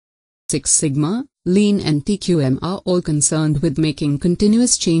Six Sigma, Lean and TQM are all concerned with making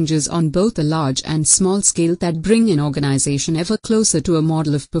continuous changes on both a large and small scale that bring an organization ever closer to a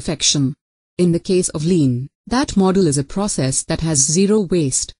model of perfection. In the case of Lean, that model is a process that has zero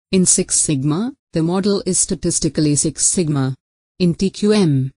waste. In Six Sigma, the model is statistically Six Sigma. In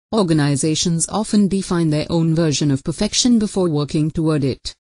TQM, organizations often define their own version of perfection before working toward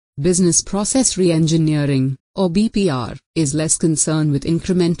it. Business Process Reengineering, or BPR, is less concerned with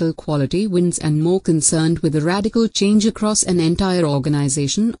incremental quality wins and more concerned with a radical change across an entire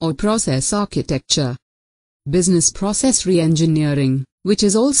organization or process architecture. Business Process Reengineering, which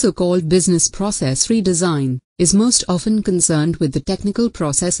is also called Business Process Redesign, is most often concerned with the technical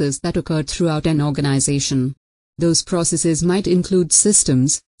processes that occur throughout an organization. Those processes might include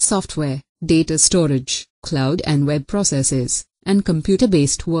systems, software, data storage, cloud and web processes, and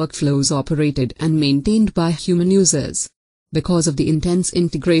computer-based workflows operated and maintained by human users. Because of the intense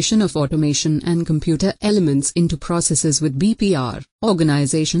integration of automation and computer elements into processes with BPR,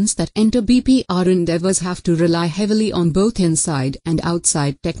 organizations that enter BPR endeavors have to rely heavily on both inside and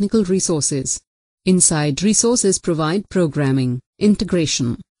outside technical resources. Inside resources provide programming,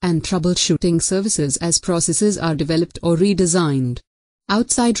 integration, and troubleshooting services as processes are developed or redesigned.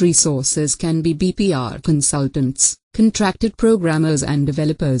 Outside resources can be BPR consultants, contracted programmers and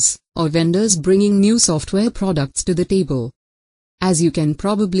developers, or vendors bringing new software products to the table. As you can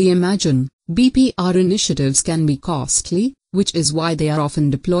probably imagine, BPR initiatives can be costly, which is why they are often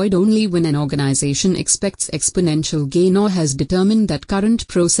deployed only when an organization expects exponential gain or has determined that current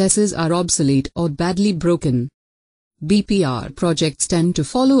processes are obsolete or badly broken. BPR projects tend to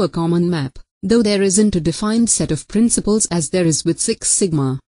follow a common map, though there isn't a defined set of principles as there is with Six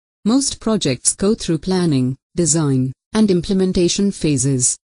Sigma. Most projects go through planning, design, and implementation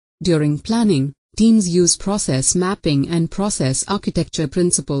phases. During planning, teams use process mapping and process architecture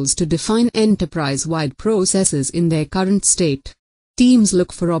principles to define enterprise-wide processes in their current state. Teams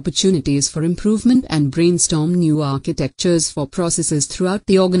look for opportunities for improvement and brainstorm new architectures for processes throughout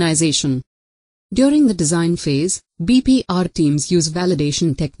the organization. During the design phase, BPR teams use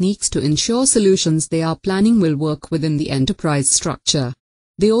validation techniques to ensure solutions they are planning will work within the enterprise structure.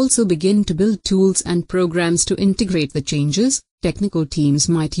 They also begin to build tools and programs to integrate the changes. Technical teams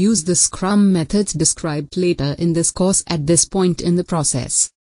might use the Scrum methods described later in this course at this point in the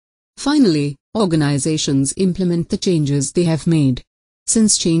process. Finally, organizations implement the changes they have made.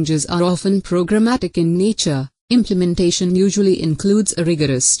 Since changes are often programmatic in nature, implementation usually includes a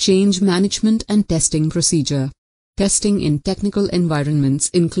rigorous change management and testing procedure. Testing in technical environments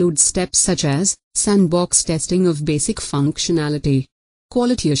includes steps such as sandbox testing of basic functionality,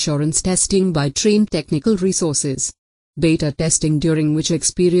 quality assurance testing by trained technical resources, beta testing during which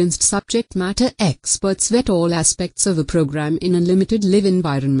experienced subject matter experts vet all aspects of a program in a limited live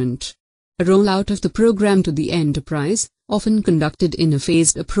environment. A rollout of the program to the enterprise, often conducted in a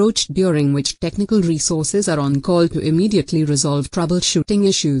phased approach during which technical resources are on call to immediately resolve troubleshooting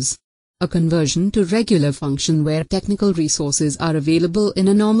issues. A conversion to regular function where technical resources are available in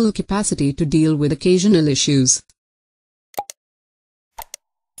a normal capacity to deal with occasional issues.